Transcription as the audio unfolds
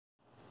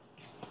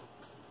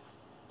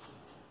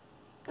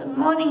Good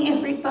morning,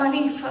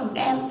 everybody from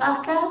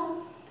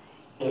Nambucca.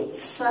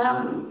 It's,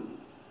 I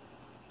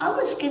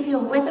always give you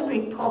a weather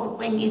report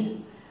when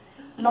you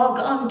log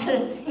on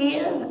to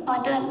here.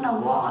 I don't know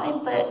why,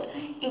 but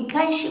in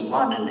case you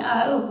want to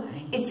know,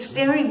 it's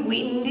very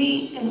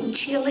windy and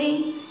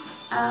chilly.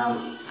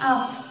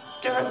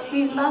 After a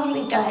few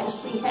lovely days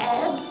we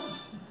had,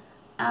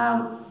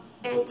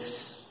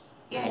 it's,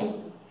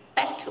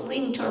 back to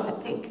winter, I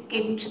think,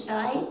 again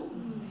today.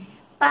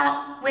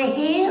 But we're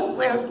here,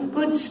 we're in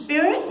good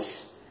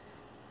spirits.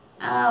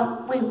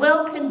 We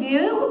welcome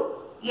you,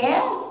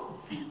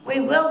 We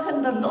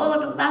welcome the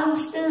Lord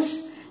amongst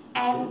us,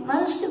 and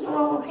most of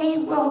all, He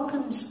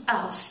welcomes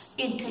us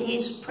into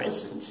His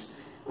presence.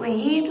 We're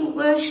here to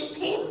worship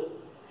Him,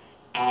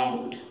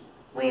 and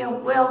we are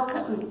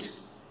welcomed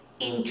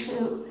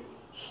into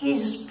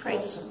His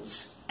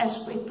presence as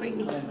we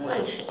bring Him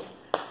worship.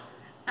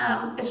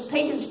 As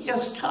Peter's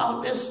just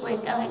told us, we're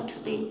going to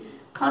be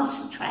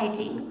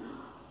concentrating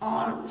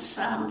on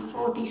Psalm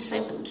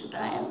 47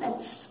 today, and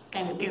that's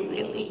going to be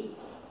really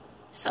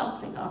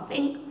something, I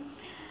think.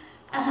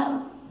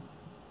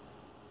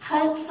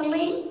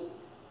 Hopefully,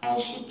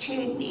 as you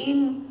tune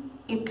in,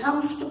 you're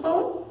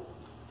comfortable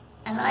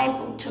and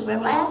able to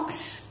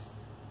relax,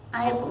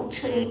 able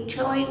to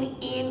join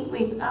in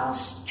with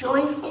us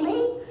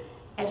joyfully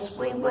as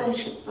we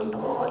worship the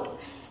Lord,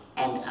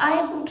 and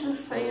able to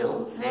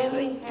feel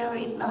very,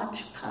 very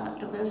much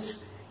part of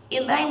us.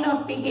 You may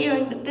not be here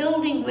in the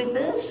building with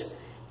us,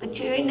 but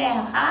you're in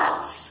our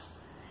hearts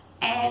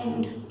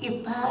and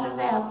you're part of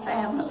our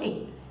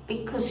family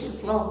because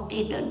you've logged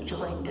in and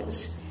joined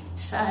us.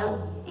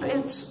 So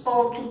let's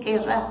all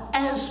together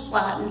as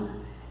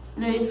one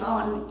move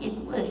on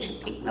in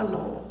worshipping the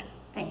Lord.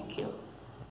 Thank you.